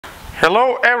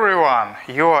Hello everyone,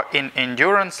 you are in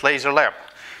Endurance Laser Lab.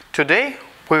 Today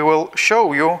we will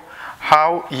show you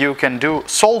how you can do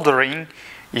soldering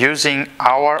using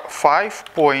our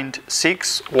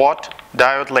 5.6 watt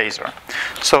diode laser.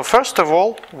 So first of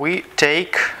all, we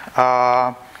take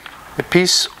a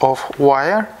piece of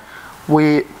wire,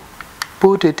 we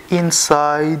put it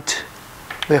inside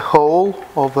the hole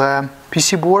of a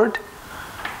PC board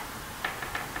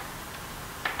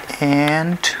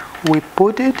and we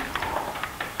put it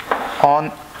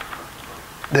on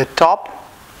the top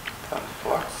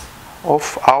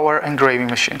of our engraving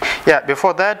machine. Yeah,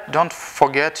 before that, don't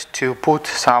forget to put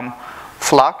some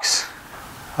flux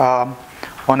on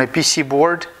a PC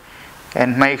board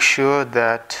and make sure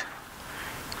that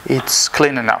it's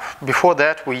clean enough. Before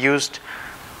that, we used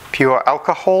pure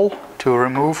alcohol to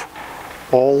remove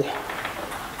all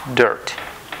dirt.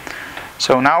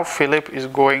 So now Philip is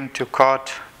going to cut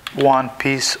one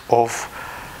piece of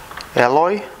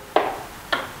alloy.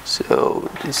 So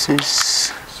this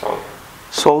is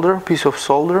piece of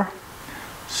solder.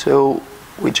 So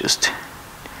we just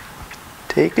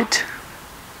take it.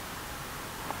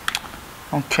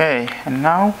 Okay, and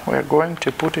now we're going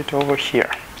to put it over here.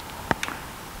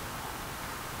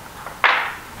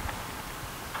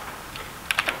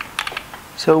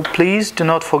 So please do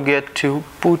not forget to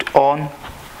put on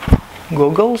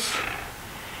goggles.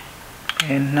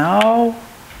 And now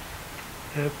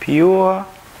a pure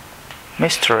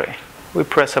mystery. We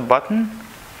press a button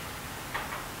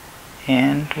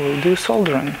and we'll do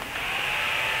soldering.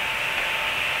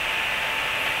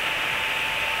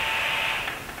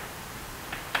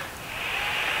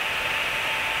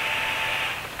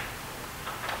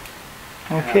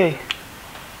 Okay.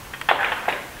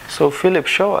 So Philip,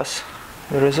 show us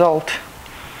the result.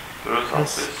 The result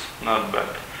is not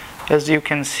bad. As you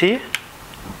can see,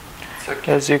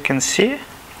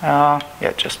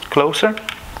 yeah, just closer.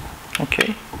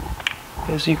 Okay,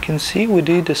 as you can see, we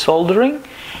did the soldering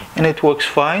and it works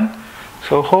fine.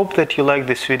 So hope that you like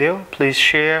this video. Please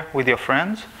share with your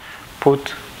friends,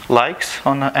 put likes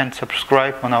on and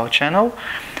subscribe on our channel,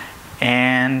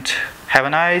 and have a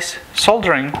nice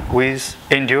soldering with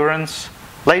Endurance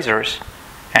lasers,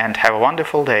 and have a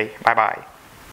wonderful day. Bye bye.